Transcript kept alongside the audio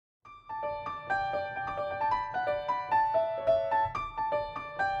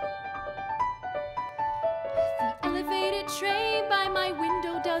train by my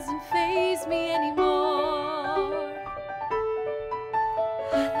window doesn't faze me anymore.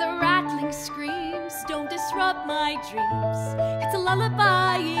 The rattling screams don't disrupt my dreams. It's a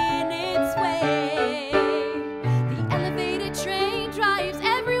lullaby in its way. The elevated train drives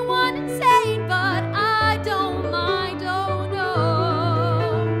everyone insane, but I don't mind, oh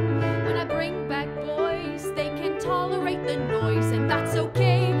no. When I bring back boys, they can tolerate the noise, and that's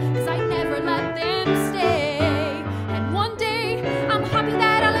okay, 'cause I never let them stay. And one day, I'm hopping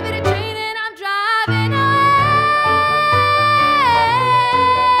that elevated train and I'm driving away.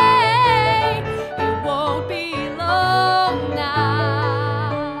 It won't be long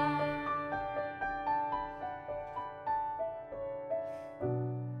now.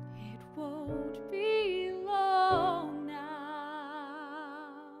 It won't be long now.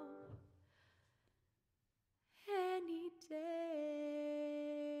 Any day.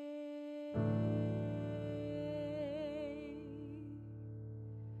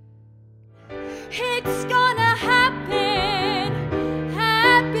 It's gonna happen,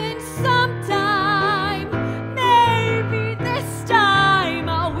 happen sometime. Maybe this time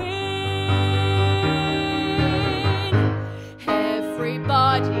I'll win.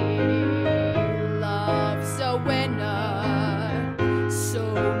 Everybody loves a winner, so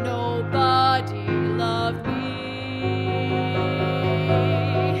nobody loved me.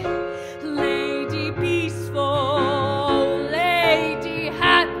 Lady peaceful, lady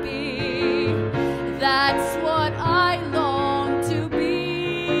happy, that's what I long to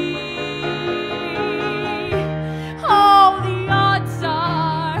be. All the odds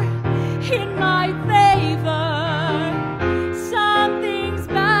are in my favor. Something's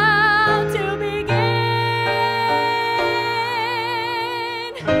bound to begin.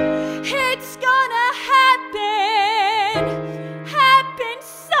 It's gonna happen, happen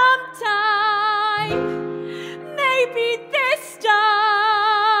sometime. Maybe this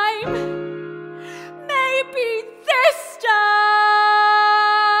time. Maybe this time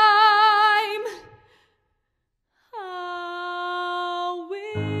I'll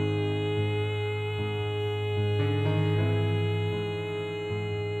win.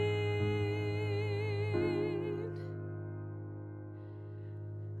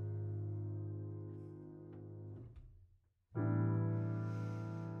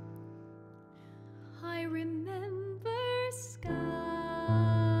 I remember sky.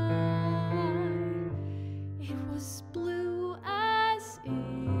 It was blue as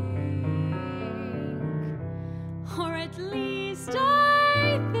ink, or at least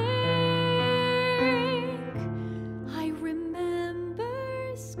I think. I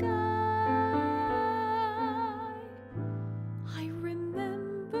remember sky. I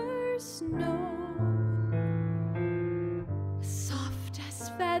remember snow, soft as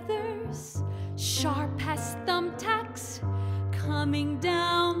feathers, sharp as thumbtacks, coming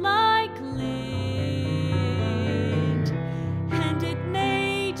down like lint, and it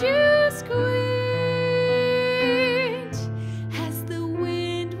made you squint as the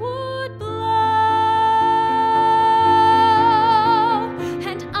wind would blow,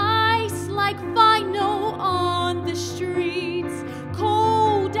 and ice like vinyl on the streets,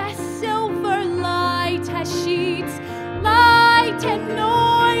 cold as silver, light as sheets, light and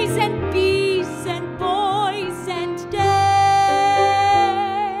noise and bees and boys and days.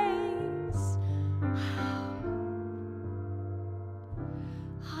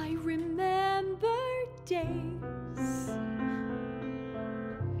 I remember days